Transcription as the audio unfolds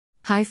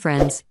Hi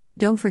friends,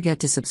 don't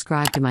forget to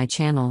subscribe to my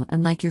channel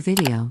and like your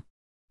video.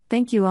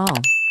 Thank you all.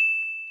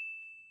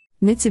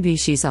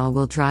 Mitsubishi's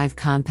all-wheel drive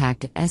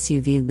compact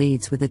SUV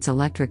leads with its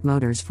electric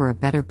motors for a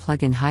better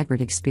plug-in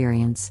hybrid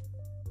experience.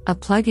 A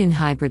plug-in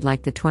hybrid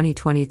like the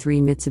 2023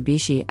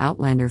 Mitsubishi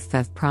Outlander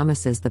PHEV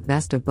promises the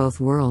best of both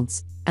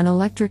worlds: an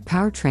electric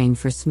powertrain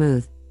for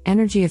smooth,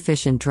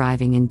 energy-efficient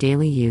driving in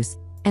daily use,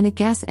 and a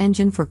gas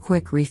engine for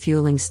quick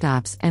refueling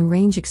stops and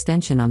range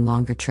extension on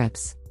longer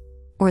trips.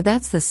 Or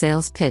that's the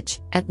sales pitch,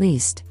 at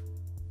least.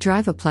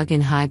 Drive a plug-in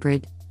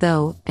hybrid,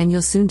 though, and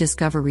you'll soon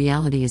discover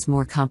reality is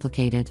more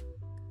complicated.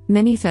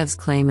 Many PHEVs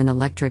claim an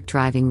electric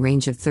driving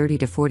range of 30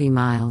 to 40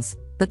 miles,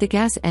 but the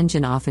gas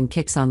engine often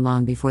kicks on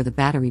long before the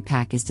battery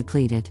pack is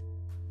depleted.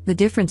 The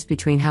difference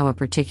between how a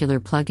particular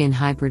plug-in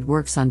hybrid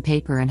works on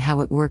paper and how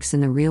it works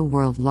in the real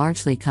world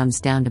largely comes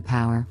down to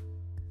power.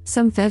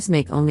 Some PHEVs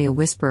make only a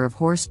whisper of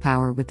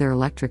horsepower with their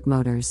electric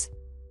motors.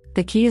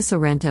 The Kia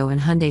Sorento and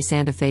Hyundai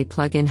Santa Fe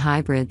plug-in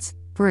hybrids,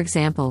 for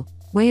example,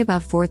 weigh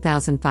about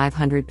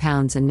 4,500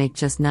 pounds and make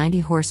just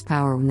 90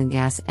 horsepower when the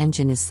gas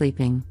engine is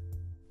sleeping.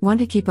 Want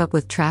to keep up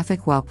with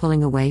traffic while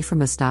pulling away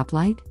from a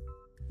stoplight?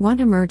 Want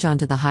to merge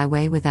onto the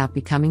highway without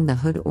becoming the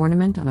hood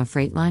ornament on a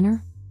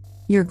Freightliner?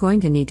 You're going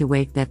to need to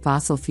wake that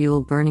fossil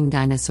fuel burning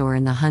dinosaur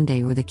in the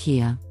Hyundai or the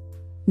Kia.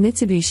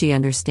 Mitsubishi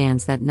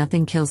understands that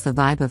nothing kills the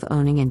vibe of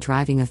owning and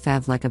driving a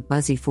PHEV like a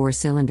buzzy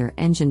 4-cylinder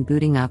engine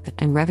booting up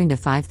and revving to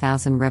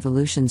 5,000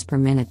 revolutions per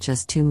minute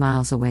just 2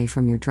 miles away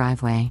from your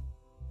driveway.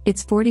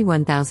 Its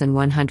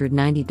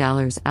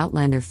 $41,190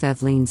 Outlander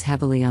PHEV leans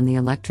heavily on the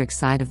electric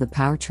side of the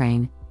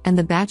powertrain, and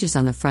the badges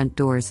on the front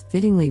doors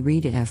fittingly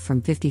read "F"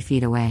 from 50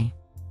 feet away.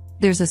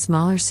 There's a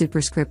smaller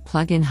superscript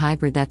plug-in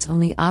hybrid that's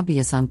only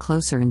obvious on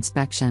closer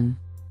inspection.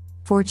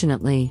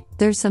 Fortunately,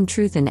 there's some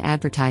truth in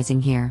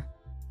advertising here.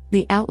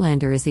 The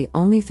Outlander is the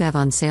only PHEV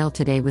on sale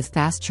today with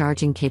fast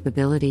charging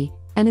capability,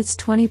 and its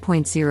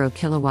 20.0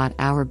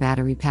 kilowatt-hour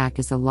battery pack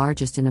is the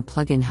largest in a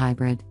plug-in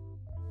hybrid.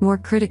 More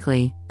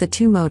critically, the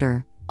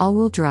two-motor,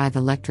 all-wheel drive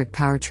electric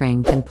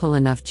powertrain can pull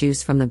enough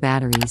juice from the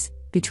batteries,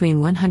 between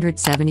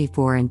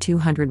 174 and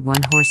 201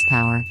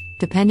 horsepower,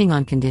 depending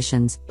on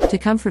conditions, to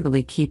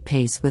comfortably keep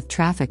pace with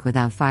traffic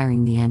without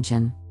firing the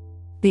engine.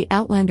 The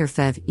Outlander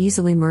PHEV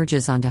easily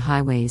merges onto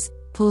highways,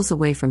 pulls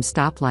away from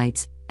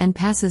stoplights, and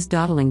passes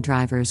dawdling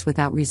drivers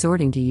without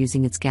resorting to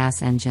using its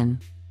gas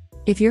engine.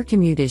 If your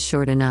commute is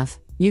short enough,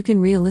 you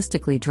can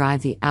realistically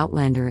drive the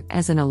Outlander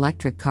as an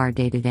electric car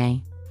day to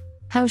day.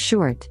 How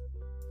short?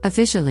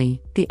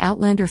 Officially, the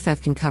Outlander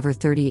PHEV can cover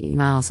 38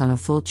 miles on a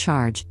full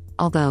charge,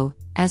 although,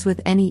 as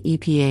with any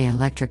EPA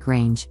electric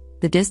range,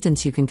 the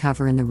distance you can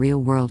cover in the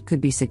real world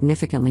could be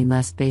significantly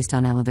less based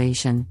on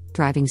elevation,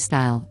 driving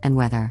style, and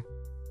weather.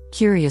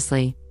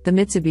 Curiously, the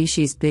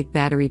Mitsubishi's big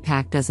battery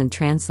pack doesn't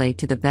translate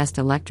to the best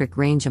electric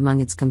range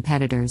among its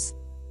competitors.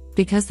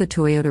 Because the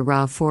Toyota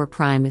RAV4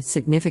 Prime is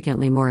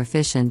significantly more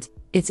efficient,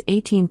 its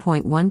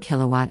 18.1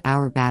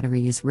 kilowatt-hour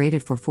battery is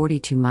rated for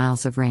 42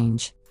 miles of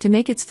range. To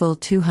make its full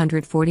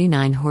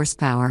 249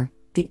 horsepower,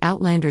 the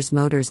Outlander's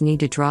motors need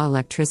to draw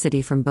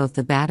electricity from both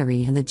the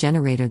battery and the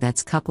generator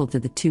that's coupled to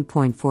the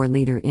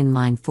 2.4-liter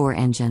inline-4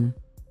 engine.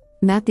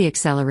 Mat the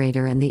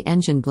accelerator and the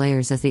engine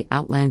blares as the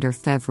Outlander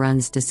PHEV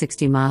runs to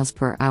 60 miles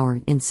per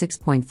hour in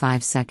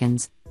 6.5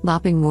 seconds,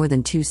 lopping more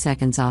than 2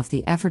 seconds off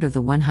the effort of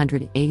the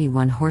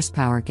 181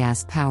 horsepower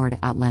gas-powered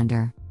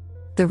Outlander.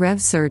 The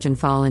revs surge and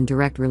fall in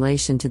direct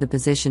relation to the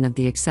position of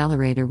the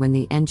accelerator when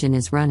the engine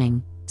is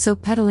running, so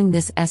pedaling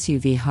this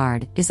SUV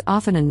hard is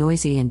often a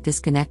noisy and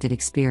disconnected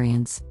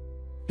experience.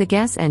 The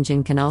gas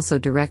engine can also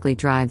directly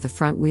drive the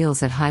front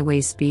wheels at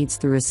highway speeds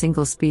through a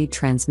single-speed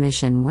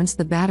transmission once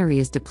the battery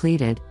is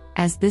depleted,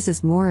 as this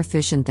is more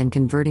efficient than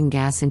converting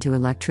gas into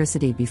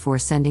electricity before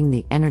sending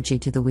the energy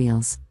to the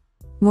wheels.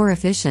 More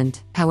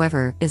efficient,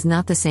 however, is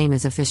not the same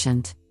as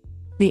efficient.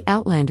 The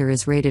Outlander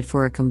is rated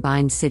for a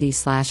combined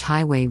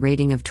city/highway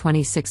rating of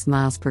 26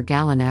 miles per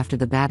gallon after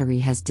the battery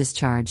has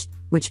discharged,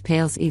 which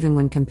pales even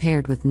when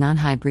compared with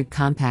non-hybrid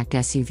compact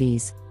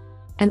SUVs.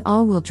 An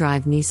all-wheel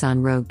drive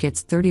Nissan Rogue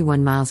gets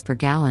 31 miles per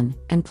gallon,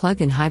 and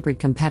plug-in hybrid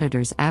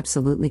competitors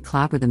absolutely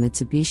clobber the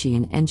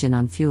Mitsubishi engine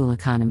on fuel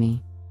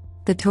economy.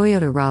 The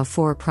Toyota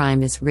RAV4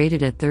 Prime is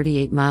rated at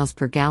 38 miles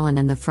per gallon,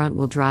 and the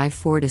front-wheel drive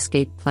Ford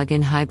Escape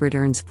plug-in hybrid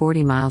earns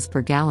 40 miles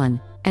per gallon,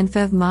 and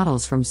PHEV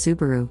models from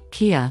Subaru,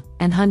 Kia,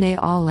 and Hyundai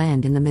all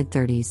land in the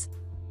mid-30s.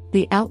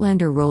 The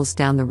Outlander rolls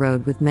down the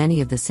road with many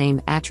of the same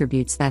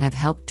attributes that have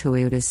helped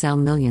Toyota sell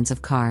millions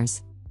of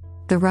cars.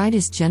 The ride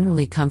is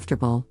generally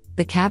comfortable,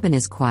 the cabin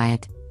is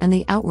quiet, and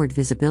the outward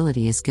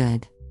visibility is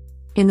good.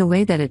 In the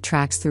way that it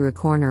tracks through a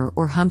corner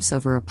or humps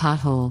over a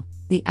pothole,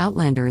 the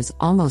Outlander is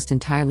almost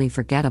entirely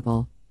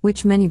forgettable,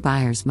 which many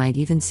buyers might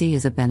even see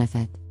as a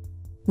benefit.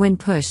 When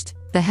pushed,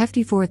 the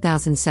hefty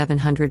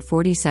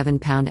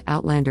 4,747-pound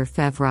Outlander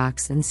PHEV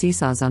rocks and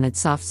seesaws on its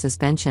soft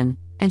suspension,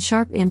 and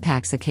sharp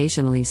impacts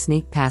occasionally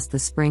sneak past the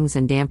springs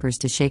and dampers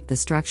to shake the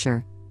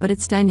structure, but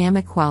its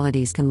dynamic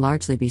qualities can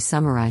largely be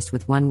summarized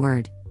with one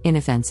word: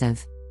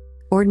 inoffensive.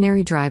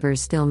 Ordinary drivers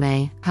still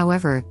may,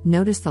 however,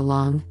 notice the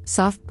long,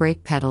 soft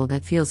brake pedal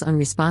that feels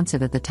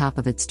unresponsive at the top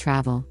of its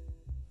travel.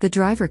 The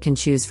driver can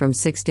choose from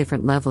 6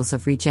 different levels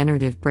of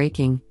regenerative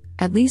braking,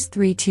 at least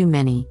 3 too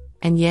many,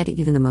 and yet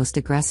even the most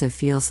aggressive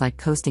feels like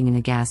coasting in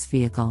a gas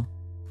vehicle.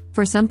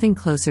 For something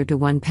closer to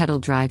one-pedal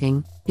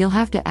driving, you'll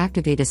have to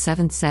activate a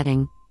 7th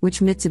setting, which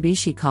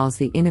Mitsubishi calls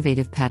the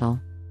innovative pedal.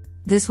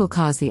 This will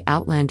cause the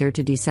Outlander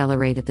to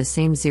decelerate at the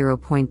same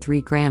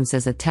 0.3 grams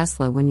as a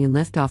Tesla when you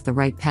lift off the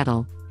right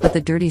pedal, but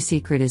the dirty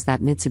secret is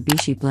that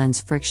Mitsubishi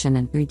blends friction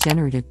and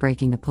regenerative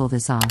braking to pull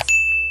this off.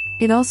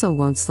 It also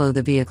won't slow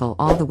the vehicle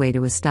all the way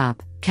to a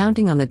stop,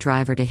 counting on the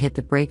driver to hit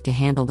the brake to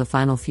handle the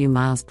final few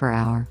miles per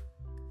hour.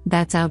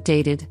 That's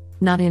outdated,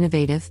 not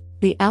innovative.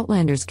 The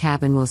Outlander's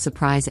cabin will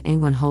surprise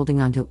anyone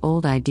holding on to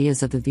old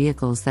ideas of the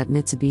vehicles that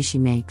Mitsubishi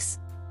makes.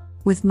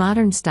 With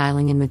modern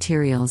styling and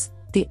materials,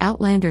 the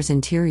Outlander's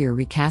interior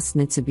recasts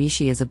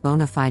Mitsubishi as a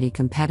bona fide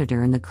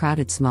competitor in the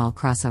crowded small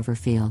crossover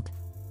field.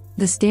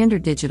 The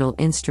standard digital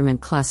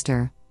instrument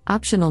cluster,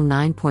 optional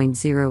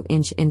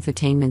 9.0-inch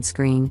infotainment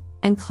screen,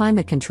 and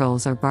climate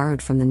controls are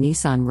borrowed from the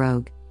Nissan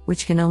Rogue,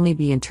 which can only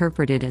be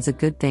interpreted as a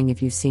good thing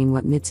if you've seen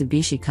what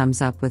Mitsubishi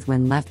comes up with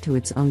when left to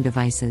its own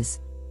devices.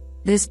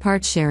 This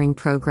parts-sharing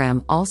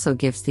program also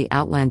gifts the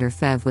Outlander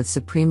PHEV with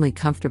supremely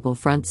comfortable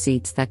front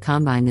seats that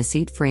combine the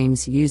seat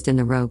frames used in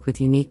the Rogue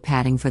with unique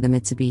padding for the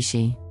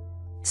Mitsubishi.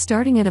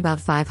 Starting at about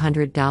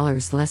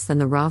 $500 less than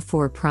the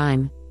RAV4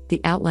 Prime,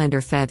 the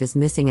Outlander PHEV is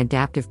missing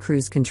adaptive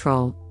cruise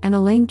control and a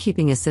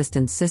lane-keeping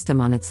assistance system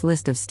on its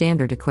list of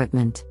standard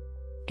equipment.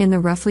 In the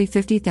roughly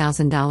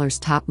 $50,000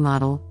 top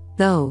model,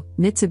 though,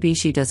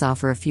 Mitsubishi does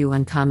offer a few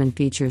uncommon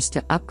features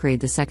to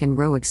upgrade the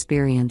second-row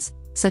experience,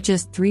 such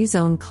as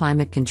 3-zone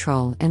climate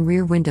control and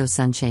rear window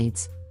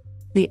sunshades.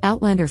 The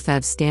Outlander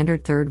PHEV's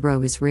standard third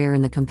row is rare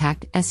in the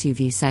compact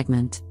SUV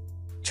segment.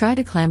 Try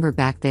to clamber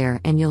back there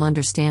and you'll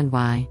understand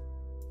why.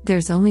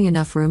 There's only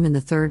enough room in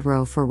the third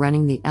row for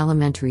running the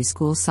elementary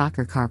school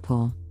soccer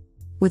carpool.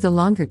 With a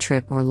longer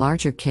trip or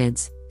larger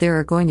kids, there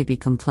are going to be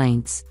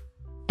complaints.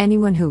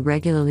 Anyone who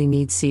regularly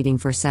needs seating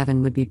for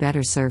 7 would be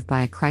better served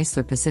by a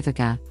Chrysler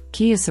Pacifica,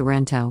 Kia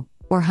Sorento,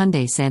 or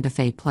Hyundai Santa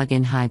Fe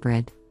plug-in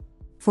hybrid.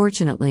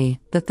 Fortunately,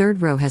 the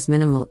third row has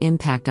minimal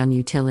impact on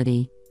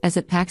utility, as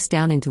it packs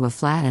down into a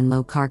flat and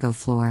low cargo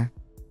floor.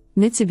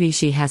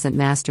 Mitsubishi hasn't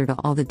mastered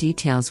all the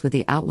details with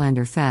the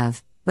Outlander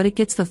PHEV, but it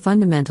gets the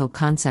fundamental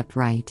concept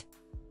right.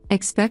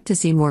 Expect to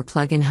see more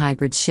plug-in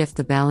hybrids shift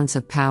the balance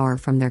of power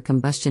from their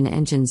combustion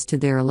engines to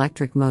their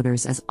electric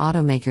motors as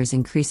automakers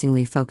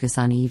increasingly focus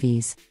on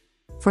EVs.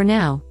 For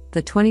now,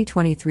 the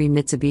 2023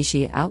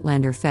 Mitsubishi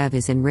Outlander PHEV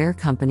is in rare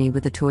company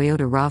with the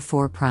Toyota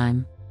RAV4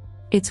 Prime.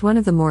 It's one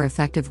of the more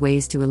effective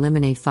ways to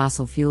eliminate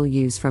fossil fuel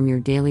use from your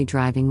daily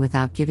driving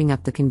without giving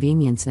up the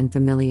convenience and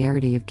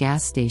familiarity of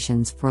gas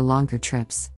stations for longer trips.